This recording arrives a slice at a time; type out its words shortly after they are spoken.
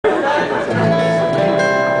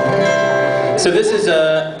So this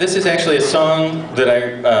is actually a song that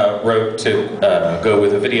I wrote to go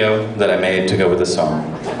with a video that I made to go with the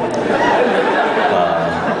song.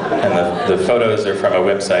 And the photos are from a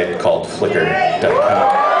website called Flickr.com.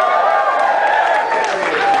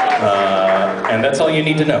 And that's all you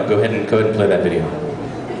need to know. Go ahead and play that video.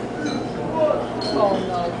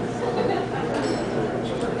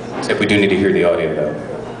 Except we do need to hear the audio though.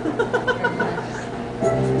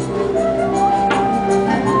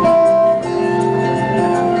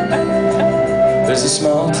 There's a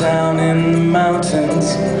small town in the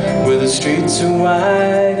mountains where the streets are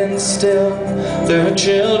wide and still. There are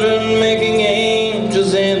children making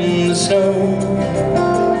angels in the snow.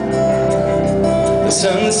 The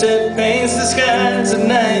sunset paints the skies at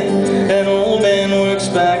night. An old man works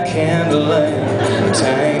by candlelight. A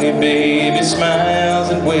tiny baby smiles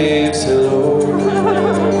and waves hello.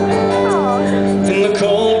 In the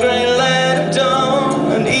cold gray light of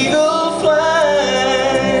dawn, an eagle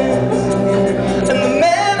flies, and the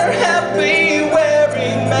men are happy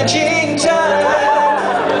wearing matching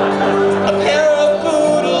ties. A pair of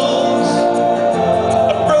poodles,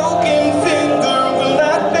 a broken finger will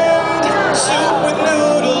not bend soup with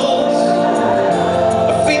noodles.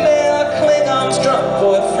 A female Klingon's drunk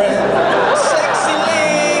boyfriend, a sexy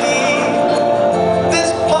lady.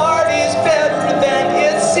 This party's better than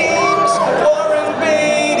it seems. Warren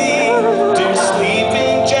Beatty, dear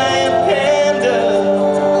sleeping giant panda,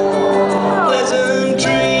 pleasant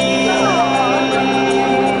dreams.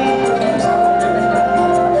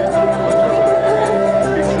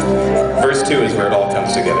 Verse 2 is where it all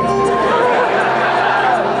comes together.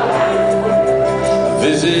 A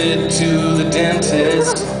visit to the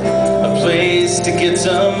dentist, a place to get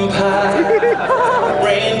some pie. A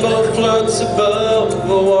rainbow floats above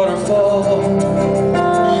a waterfall.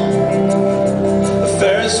 A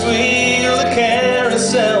Ferris wheel, a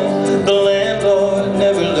carousel. The landlord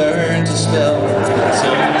never learned to spell.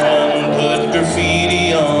 Someone put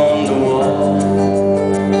graffiti on the wall.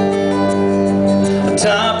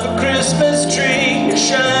 Atop a Christmas tree, a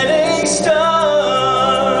shining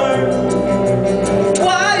star.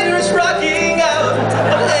 Wires rocking out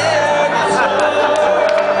a air guitar.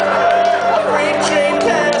 A freight train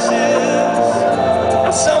passes.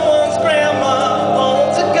 Someone's grandma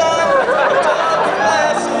owns a gun, a dog with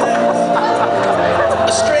glasses.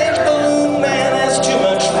 A strange balloon man has too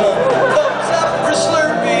much fun. Thumbs up for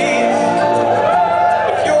Slurpees.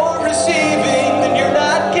 If you're receiving, then you're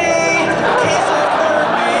not gay. Case of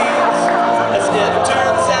herpes. As it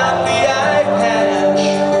turns out, the eye patch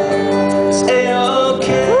is A-OK.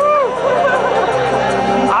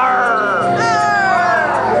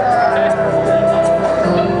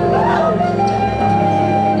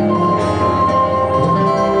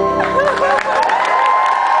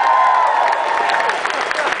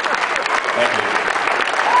 Thank you.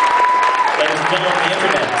 Ladies and gentlemen.